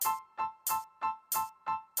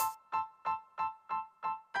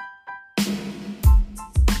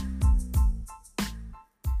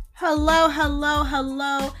Hello, hello,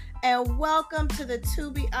 hello, and welcome to the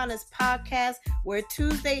To Be Honest podcast, where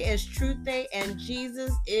Tuesday is Truth Day and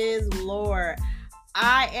Jesus is Lord.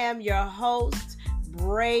 I am your host,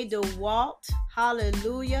 Bray DeWalt.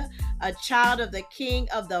 Hallelujah, a child of the King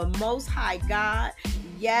of the Most High God.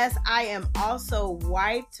 Yes, I am also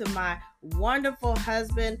wife to my wonderful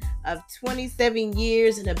husband of 27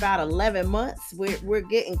 years and about 11 months. We're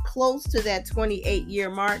getting close to that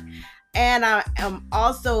 28-year mark. And I am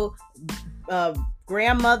also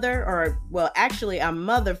grandmother, I'm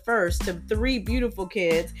mother first to 3 beautiful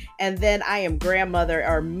kids. And then I am grandmother,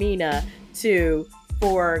 or Mina, to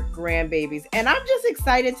 4 grandbabies. And I'm just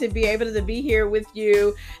excited to be able to be here with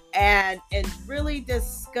you and really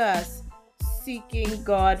discuss seeking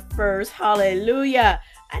God first. Hallelujah.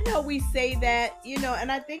 I know we say that,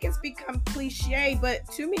 and I think it's become cliche, but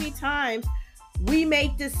too many times we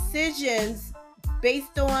make decisions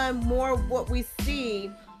based on more what we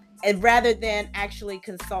see, and rather than actually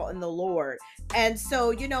consulting the Lord. And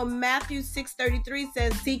so, Matthew 6:33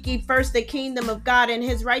 says, seek ye first the kingdom of God and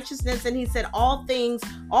his righteousness. And he said, all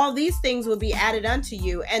these things will be added unto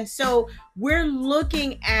you. And so we're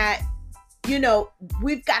looking at,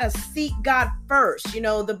 we've got to seek God first.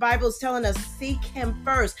 The Bible's telling us seek him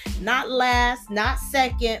first, not last, not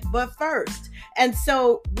second, but first. And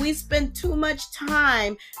so we spend too much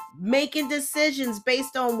time making decisions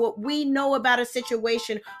based on what we know about a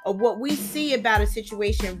situation or what we see about a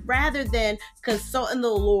situation, rather than consulting the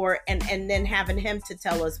Lord and then having him to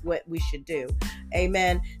tell us what we should do.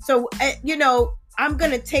 Amen. So, I'm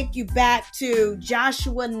going to take you back to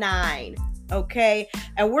Joshua 9. Okay.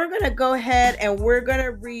 And we're going to go ahead and we're going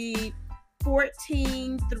to read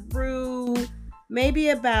 14 through maybe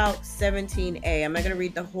about 17a. I'm not going to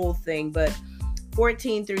read the whole thing, but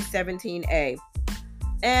 14 through 17a.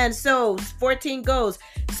 And so 14 goes,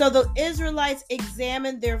 so the Israelites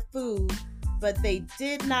examined their food, but they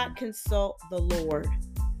did not consult the Lord.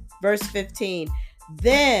 Verse 15,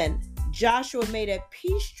 then Joshua made a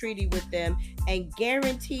peace treaty with them and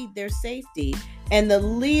guaranteed their safety. And the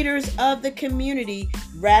leaders of the community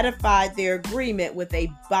ratified their agreement with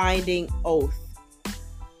a binding oath.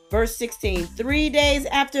 Verse 16, 3 days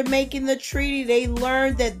after making the treaty, they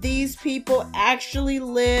learned that these people actually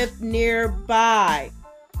lived nearby.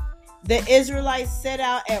 The Israelites set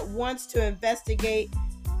out at once to investigate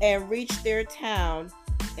and reached their town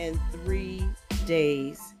in 3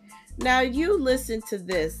 days. Now you listen to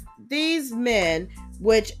this. These men,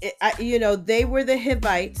 which, they were the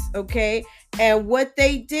Hivites, okay? And what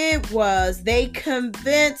they did was they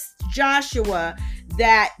convinced Joshua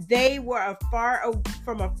that they were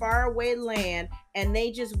from a faraway land and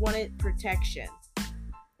they just wanted protection.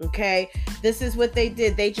 Okay, this is what they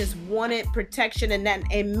did. They just wanted protection, and that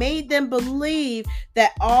it made them believe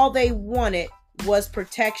that all they wanted was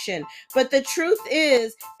protection. But the truth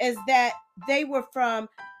is that they were from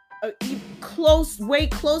way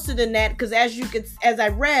closer than that, because as I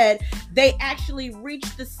read, they actually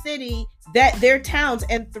reached the city, their towns,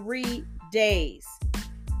 in 3 days.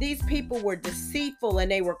 These people were deceitful and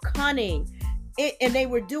they were cunning, and they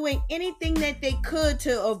were doing anything that they could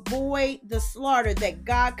to avoid the slaughter that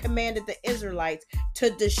God commanded the Israelites to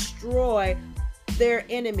destroy their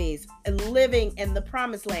enemies and living in the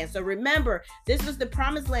promised land. So remember, this was the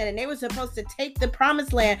promised land, and they were supposed to take the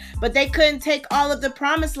promised land, but they couldn't take all of the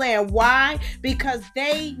promised land. Why? Because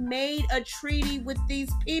they made a treaty with these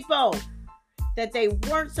people that they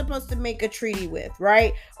weren't supposed to make a treaty with,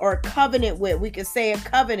 right? Or a covenant with. We could say a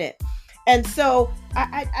covenant. And so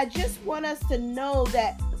I just want us to know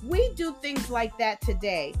that we do things like that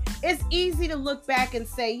today. It's easy to look back and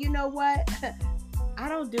say, you know what? I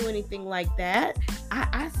don't do anything like that.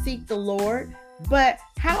 I seek the Lord. But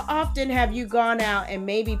how often have you gone out and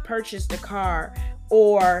maybe purchased a car,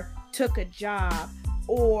 or took a job,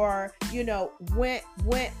 or, went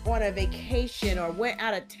on a vacation, or went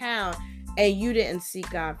out of town, and you didn't seek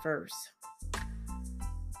God first?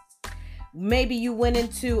 Maybe you went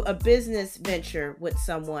into a business venture with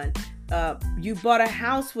someone. You bought a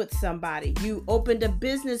house with somebody. You opened a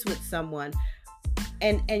business with someone.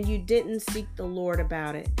 And you didn't seek the Lord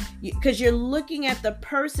about it, because you're looking at the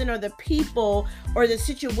person or the people or the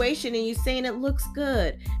situation and you're saying it looks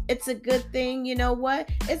good. It's a good thing. You know what?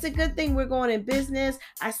 It's a good thing we're going in business.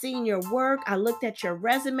 I seen your work. I looked at your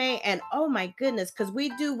resume, and oh my goodness, because we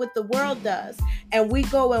do what the world does, and we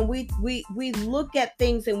go and we look at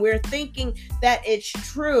things and we're thinking that it's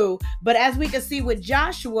true. But as we can see with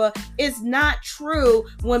Joshua, it's not true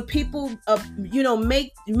when people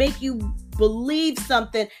make you believe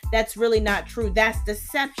something that's really not true. That's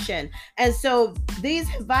deception. And so these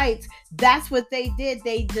Hivites, that's what they did.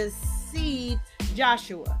 They deceived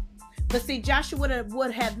Joshua. But see, Joshua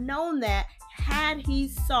would have known that had he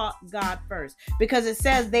sought God first, because it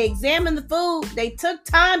says they examined the food. They took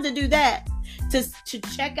time to do that, to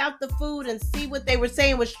check out the food and see what they were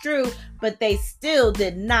saying was true, but they still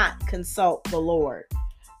did not consult the Lord.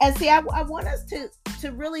 And see, I want us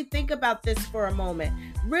to really think about this for a moment.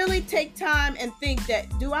 Really take time and think that,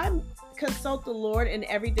 do I consult the Lord in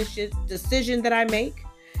every decision that I make?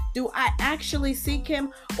 Do I actually seek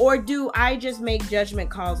him, or do I just make judgment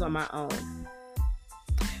calls on my own?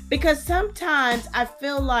 Because sometimes I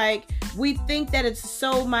feel like we think that it's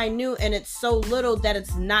so minute and it's so little that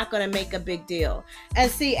it's not going to make a big deal.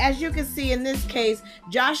 And see, as you can see in this case,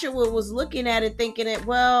 Joshua was looking at it thinking it,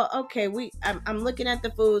 well, okay, I'm looking at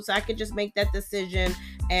the food, so I could just make that decision.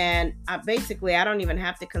 And I don't even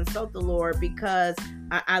have to consult the Lord, because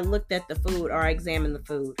I looked at the food, or I examined the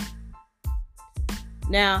food.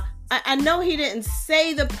 Now, I know he didn't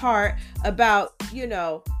say the part about,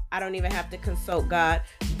 I don't even have to consult God,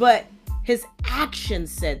 but his action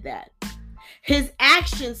said that. His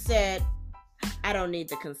action said, I don't need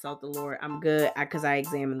to consult the Lord. I'm good because I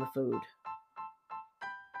examined the food.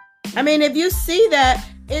 I mean, if you see that,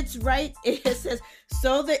 it's right. It says,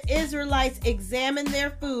 so the Israelites examined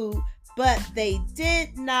their food, but they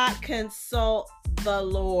did not consult the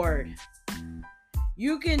Lord.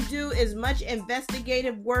 You can do as much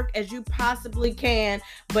investigative work as you possibly can,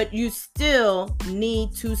 but you still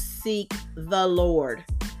need to seek the Lord.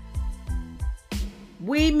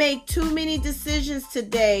 We make too many decisions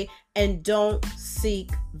today and don't seek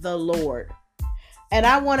the Lord. And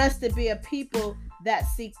I want us to be a people that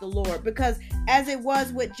seek the Lord, because as it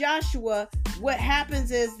was with Joshua, what happens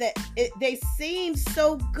is that they seem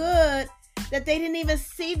so good that they didn't even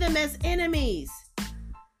see them as enemies.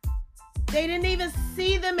 They didn't even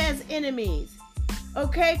see them as enemies,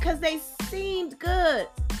 okay? Because they seemed good.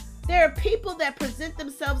 There are people that present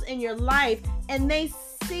themselves in your life and they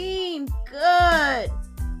seem good,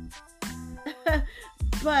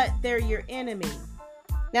 but they're your enemy.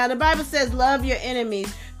 Now, the Bible says, love your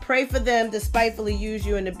enemies, pray for them, despitefully use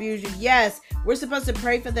you and abuse you. Yes, we're supposed to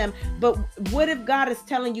pray for them, but what if God is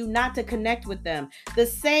telling you not to connect with them? The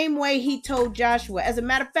same way he told Joshua. As a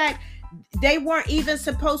matter of fact, they weren't even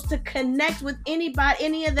supposed to connect with anybody,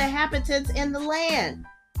 any of the inhabitants in the land.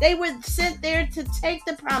 They were sent there to take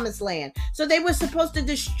the promised land. So they were supposed to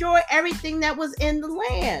destroy everything that was in the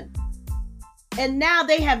land. And now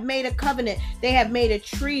they have made a covenant. They have made a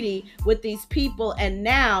treaty with these people, and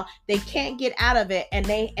now they can't get out of it, and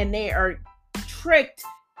they are tricked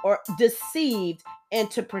or deceived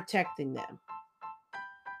into protecting them.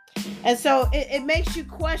 And so it makes you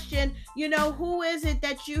question, who is it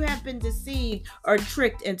that you have been deceived or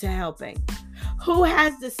tricked into helping? Who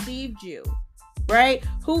has deceived you, right?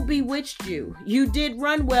 Who bewitched you? You did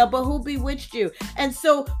run well, but who bewitched you? And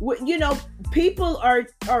so, people are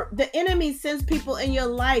the enemy sends people in your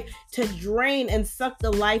life to drain and suck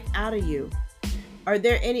the life out of you. Are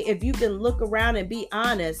there any, if you can look around and be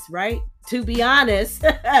honest, right? To be honest,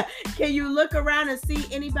 can you look around and see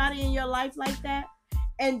anybody in your life like that?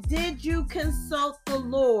 And did you consult the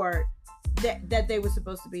Lord that they were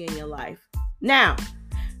supposed to be in your life? Now,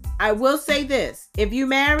 I will say this. If you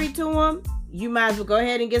married to them, you might as well go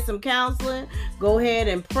ahead and get some counseling. Go ahead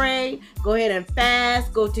and pray. Go ahead and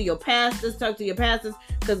fast. Go to your pastors. Talk to your pastors.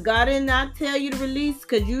 Because God did not tell you to release,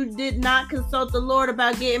 because you did not consult the Lord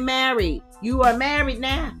about getting married. You are married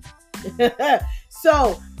now.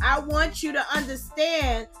 So I want you to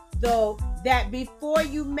understand, though, that before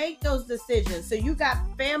you make those decisions, so you got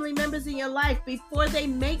family members in your life, before they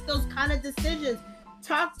make those kind of decisions,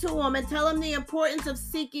 talk to them and tell them the importance of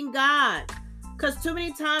seeking God. Because too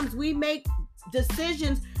many times we make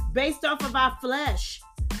decisions based off of our flesh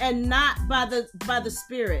and not by the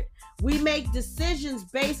Spirit. We make decisions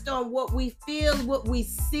based on what we feel, what we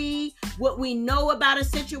see, what we know about a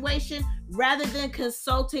situation, rather than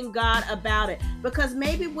consulting God about it. Because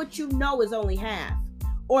maybe what you know is only half,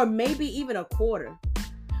 or maybe even a quarter,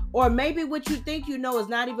 or maybe what you think you know is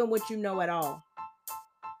not even what you know at all.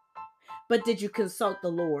 But did you consult the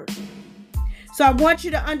Lord? So I want you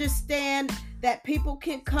to understand that people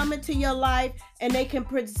can come into your life and they can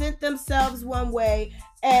present themselves one way,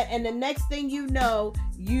 and the next thing you know,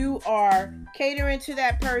 you are catering to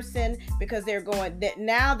that person, because they're drawing the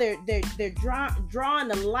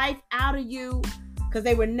life out of you, because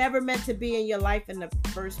they were never meant to be in your life in the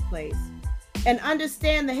first place. And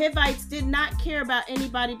understand, the Hivites did not care about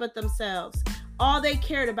anybody but themselves. All they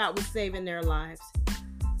cared about was saving their lives.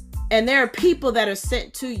 And there are people that are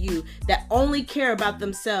sent to you that only care about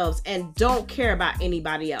themselves and don't care about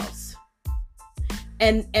anybody else.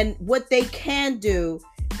 And what they can do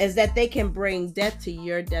is that they can bring death to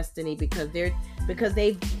your destiny because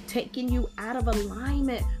they've taken you out of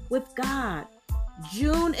alignment with God.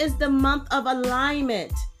 June is the month of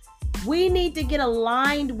alignment. We need to get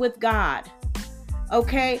aligned with God.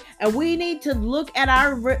 Okay? And we need to look at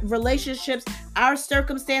our relationships, our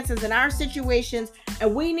circumstances, and our situations,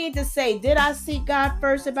 and we need to say, did I seek God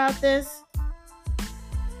first about this?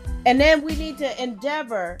 And then we need to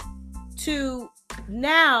endeavor to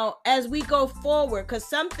now, as we go forward, because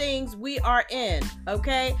some things we are in,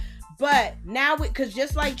 okay? But now, because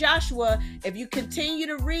just like Joshua, if you continue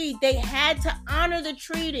to read, they had to honor the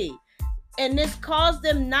treaty. And this caused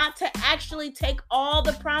them not to actually take all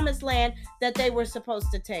the promised land that they were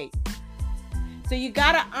supposed to take. So you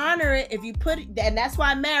got to honor it. If you put it, and that's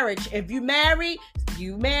why marriage, if you marry,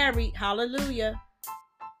 you marry. Hallelujah.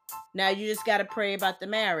 Now you just got to pray about the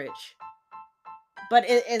marriage. But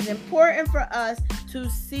it is important for us to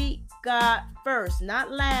seek God first, not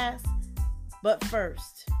last, but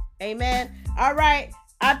first. Amen. All right.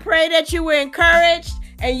 I pray that you were encouraged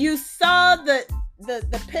and you saw the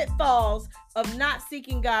pitfalls of not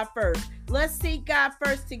seeking God first. Let's seek God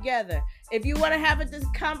first together. If you want to have this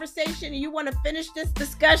conversation and you want to finish this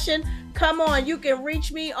discussion, come on. You can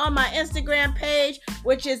reach me on my Instagram page,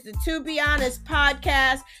 which is the To Be Honest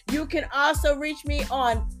podcast. You can also reach me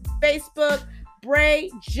on Facebook. Bray,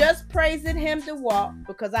 just praising him to walk,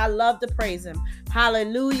 because I love to praise him.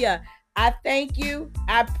 Hallelujah. I thank you.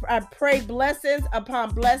 I pray blessings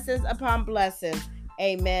upon blessings upon blessings.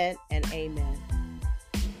 Amen and amen.